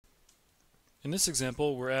In this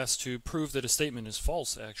example, we're asked to prove that a statement is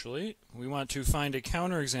false, actually. We want to find a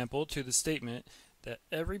counterexample to the statement that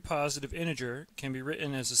every positive integer can be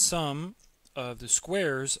written as a sum of the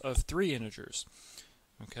squares of three integers.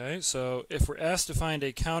 Okay, so if we're asked to find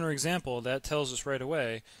a counterexample, that tells us right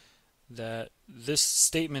away that this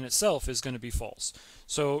statement itself is going to be false.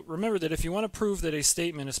 So remember that if you want to prove that a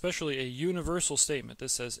statement, especially a universal statement that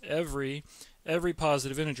says every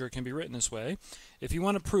positive integer can be written this way, if you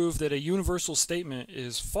want to prove that a universal statement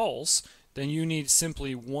is false, then you need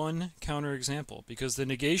simply one counterexample, because the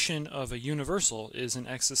negation of a universal is an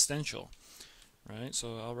existential. Right?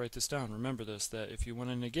 So I'll write this down. Remember this, that if you want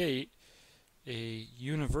to negate a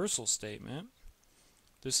universal statement,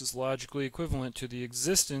 this is logically equivalent to the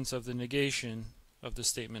existence of the negation of the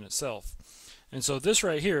statement itself. And so this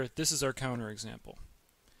right here, this is our counterexample.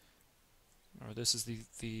 Or this is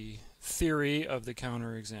the theory of the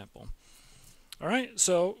counterexample. Alright,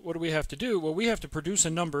 so what do we have to do? Well, we have to produce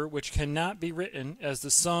a number which cannot be written as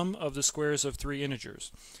the sum of the squares of three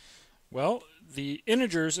integers. Well, the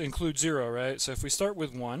integers include 0, right? So if we start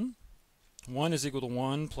with 1, 1 is equal to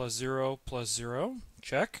 1 plus 0 plus 0.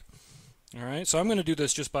 Check. Alright, so I'm going to do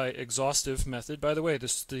this just by exhaustive method. By the way,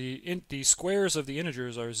 the squares of the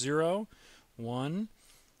integers are 0, 1,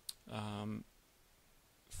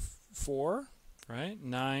 4, right,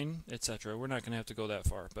 9, etc. We're not going to have to go that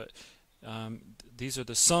far, but these are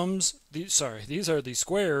the sums, these are the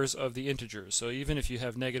squares of the integers. So even if you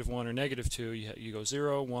have -1 or -2, you go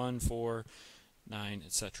 0, 1, 4, 9,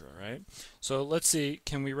 etc. Right? So let's see,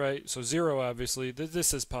 can we write, so 0 obviously,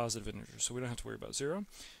 this is positive integers, so we don't have to worry about 0.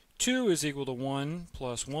 2 is equal to 1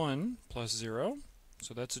 plus 0,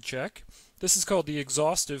 so that's a check. This is called the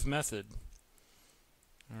exhaustive method.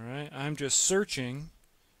 Alright, I'm just searching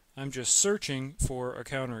for a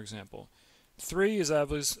counterexample. 3 is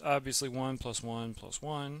obviously 1 plus 1 plus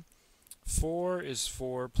 1. 4 is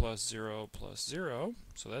 4 plus 0 plus 0,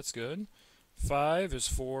 so that's good. 5 is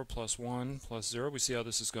 4 plus 1 plus 0. We see how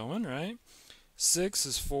this is going, right? 6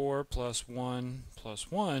 is 4 plus 1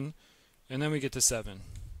 plus 1, and then we get to 7.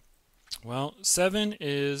 Well, 7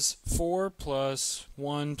 is 4 plus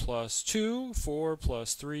 1 plus 2, 4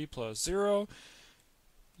 plus 3 plus 0.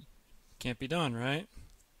 Can't be done, right?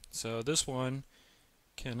 So this one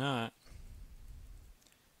cannot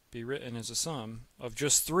be written as a sum of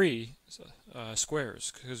just 3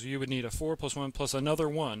 squares, because you would need a 4 plus 1 plus another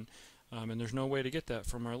 1, and there's no way to get that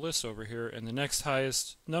from our list over here, and the next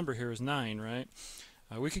highest number here is 9, right?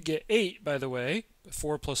 We could get 8, by the way,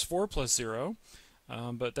 4 plus 4 plus 0,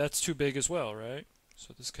 but that's too big as well, right?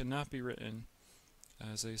 So this cannot be written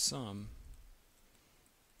as a sum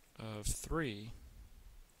of 3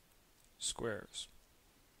 squares.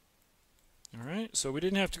 Alright, so we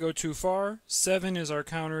didn't have to go too far. 7 is our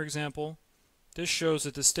counterexample. This shows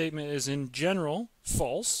that the statement is in general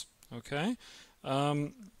false. Okay?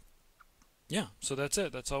 Yeah, so that's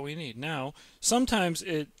it. That's all we need. Now, sometimes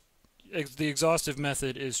the exhaustive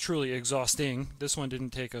method is truly exhausting. This one didn't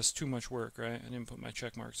take us too much work, right? I didn't put my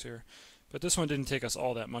check marks here. But this one didn't take us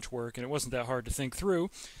all that much work, and it wasn't that hard to think through.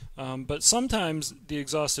 But sometimes the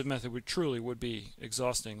exhaustive method would be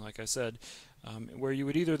exhausting, like I said, where you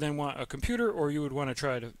would either then want a computer or you would want to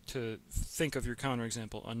try to think of your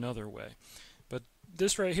counterexample another way. But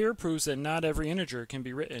this right here proves that not every integer can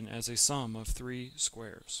be written as a sum of 3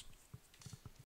 squares.